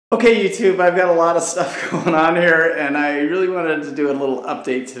Okay, YouTube, I've got a lot of stuff going on here, and I really wanted to do a little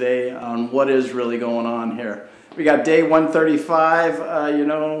update today on what is really going on here. We got day 135,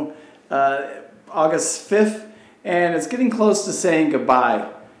 August 5th, and it's getting close to saying goodbye.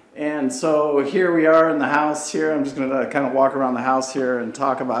 And so here we are in the house here. I'm just going to kind of walk around the house here and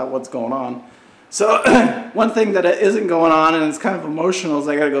talk about what's going on. So one thing that isn't going on, and it's kind of emotional, is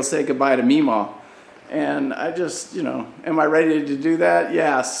I got to go say goodbye to MeMa. And I just, am I ready to do that?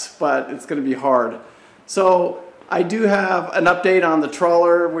 Yes, but it's going to be hard. So I do have an update on the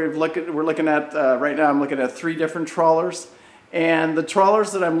trawler. We're looking at, right now I'm looking at 3 different trawlers. And the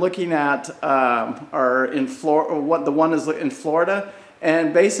trawlers that I'm looking at are in Florida. The one is in Florida.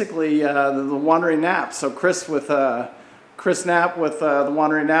 And basically the Wandering Knapp. So Chris Knapp with the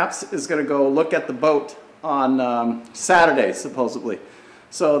Wandering Knapps is going to go look at the boat on Saturday, supposedly.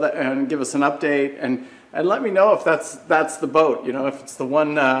 So that, and give us an update and let me know if that's the boat, if it's the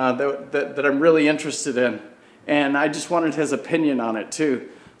one that I'm really interested in. And I just wanted his opinion on it too.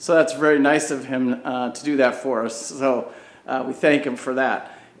 So that's very nice of him to do that for us. So we thank him for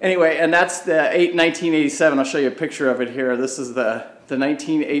that. Anyway, and that's the 1987. I'll show you a picture of it here. This is the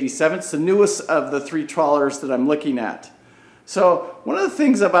 1987. It's the newest of the 3 trawlers that I'm looking at. So one of the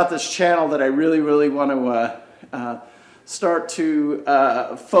things about this channel that I really want to start to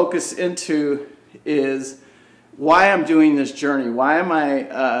focus into is why I'm doing this journey. Why am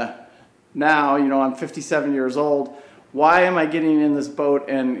I now, I'm 57 years old, why am I getting in this boat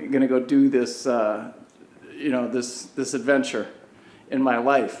and going to go do this, this adventure in my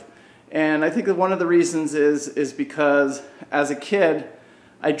life? And I think that one of the reasons is because as a kid,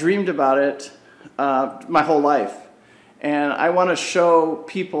 I dreamed about it my whole life. And I want to show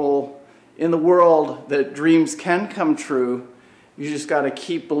people in the world that dreams can come true. You just got to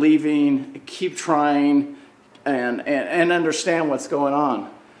keep believing, keep trying, and understand what's going on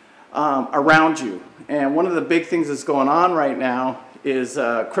around you. And one of the big things that's going on right now is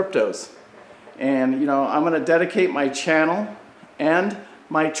cryptos. And I'm going to dedicate my channel and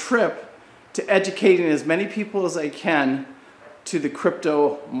my trip to educating as many people as I can to the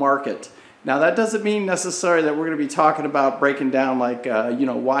crypto market. Now that doesn't mean necessarily that we're going to be talking about breaking down like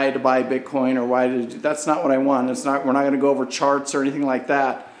why to buy Bitcoin or why to do. That's not what I want. We're not going to go over charts or anything like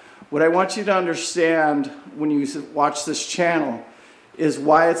that. What I want you to understand when you watch this channel is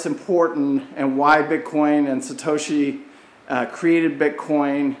why it's important and why Bitcoin and Satoshi created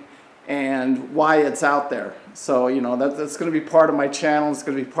Bitcoin and why it's out there. So that's going to be part of my channel. It's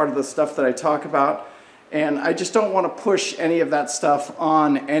going to be part of the stuff that I talk about, and I just don't want to push any of that stuff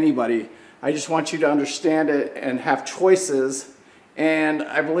on anybody. I just want you to understand it and have choices. And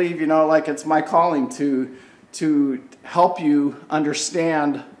I believe, like it's my calling to help you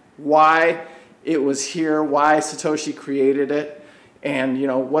understand why it was here, why Satoshi created it, and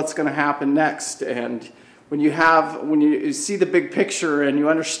what's going to happen next. And when you see the big picture and you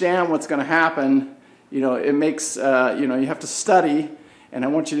understand what's going to happen, it makes you have to study. And I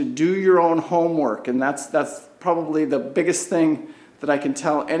want you to do your own homework. And that's probably the biggest thing that I can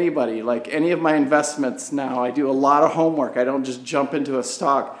tell anybody. Like any of my investments now, I do a lot of homework. I don't just jump into a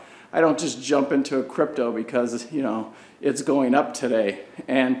stock. I don't just jump into a crypto because, it's going up today.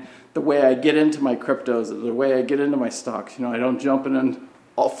 And the way I get into my cryptos, the way I get into my stocks, I don't jump in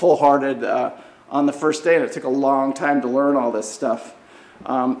all full-hearted on the first day. And it took a long time to learn all this stuff.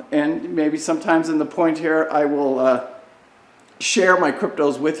 And maybe sometimes in the point here, I will share my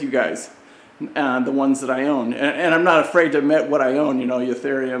cryptos with you guys. The ones that I own, and I'm not afraid to admit what I own.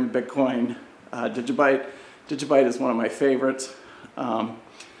 Ethereum, Bitcoin, Digibyte. Digibyte is one of my favorites.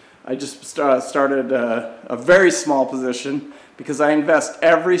 I just started a very small position because I invest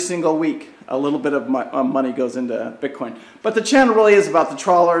every single week. A little bit of my money goes into Bitcoin. But the channel really is about the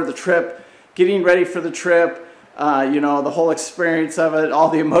trawler, the trip, getting ready for the trip. The whole experience of it, all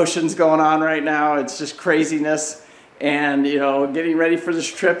the emotions going on right now. It's just craziness. And getting ready for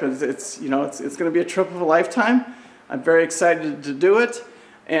this trip, it's going to be a trip of a lifetime. I'm very excited to do it,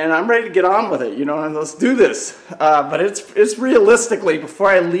 and I'm ready to get on with it. And let's do this. But it's realistically, before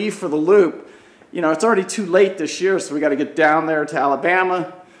I leave for the loop, it's already too late this year, so we got to get down there to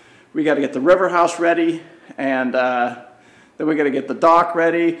Alabama. We got to get the river house ready, and then we got to get the dock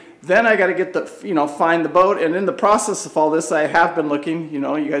ready. Then I got to get the find the boat. And in the process of all this, I have been looking.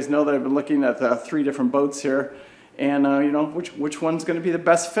 You guys know that I've been looking at 3 different boats here. And which one's going to be the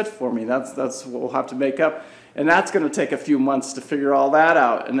best fit for me? That's what we'll have to make up, and that's going to take a few months to figure all that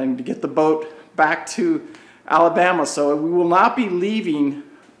out, and then to get the boat back to Alabama. So we will not be leaving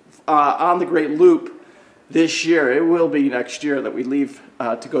on the Great Loop this year. It will be next year that we leave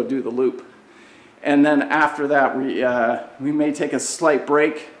to go do the loop. And then after that, we may take a slight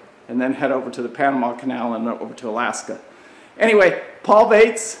break and then head over to the Panama Canal and over to Alaska. Anyway, Paul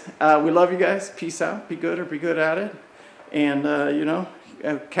Bates, we love you guys. Peace out. Be good or be good at it. And, you know,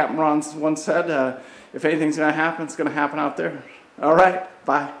 Captain Ron once said, if anything's going to happen, it's going to happen out there. All right.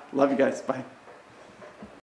 Bye. Love you guys. Bye.